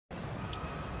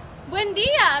Buen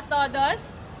dia a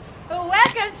todos!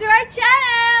 Welcome to our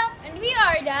channel! And we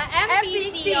are the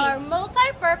MPC, or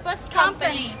Multi-Purpose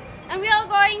Company. And we are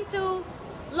going to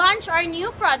launch our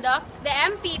new product, the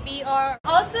MPB, or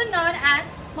also known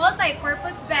as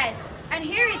Multi-Purpose Bed. And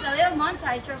here is a little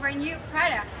montage of our new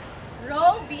product.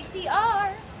 Roll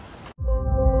VTR!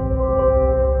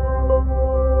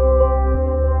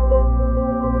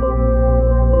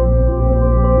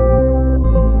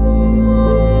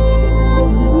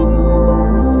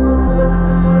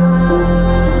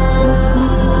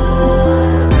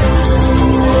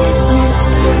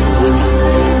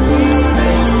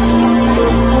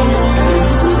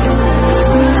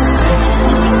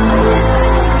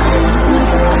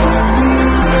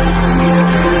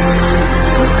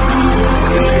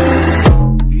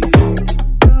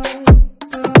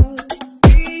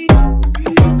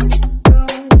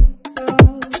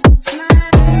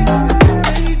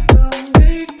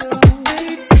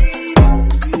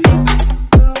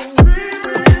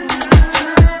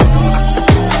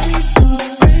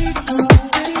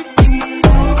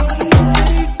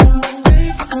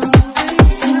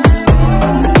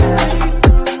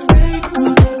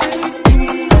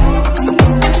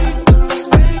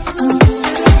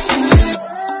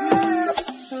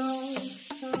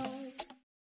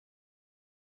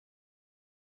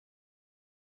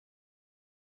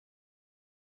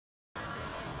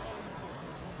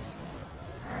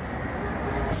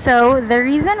 So, the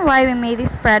reason why we made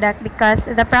this product because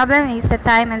the problem is the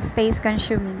time and space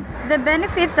consuming. The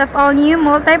benefits of all new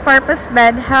multi-purpose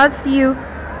bed helps you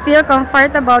feel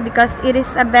comfortable because it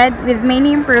is a bed with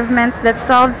many improvements that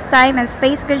solves time and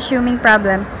space consuming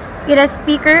problem. It has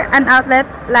speaker, an outlet,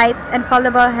 lights, and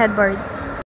foldable headboard.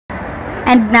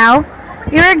 And now,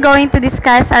 we are going to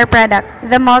discuss our product,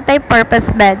 the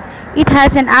multi-purpose bed. It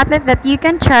has an outlet that you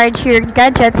can charge your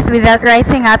gadgets without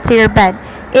rising up to your bed.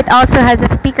 It also has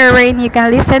a speaker wherein you can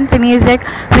listen to music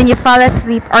when you fall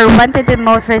asleep or want to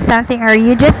remote for something or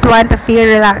you just want to feel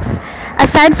relaxed.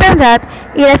 Aside from that,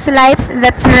 it has lights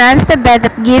that surrounds the bed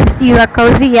that gives you a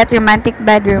cozy yet romantic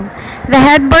bedroom. The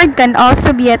headboard can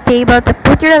also be a table to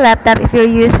put your laptop if you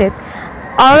use it.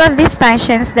 All of these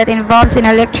functions that involves in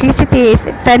electricity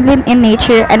is friendly in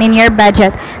nature and in your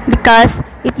budget because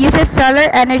it uses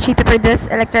solar energy to produce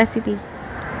electricity.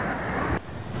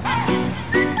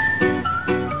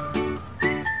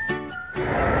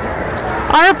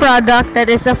 Our product that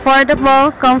is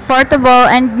affordable, comfortable,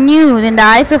 and new in the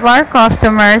eyes of our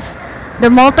customers, the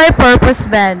multi-purpose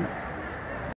bed.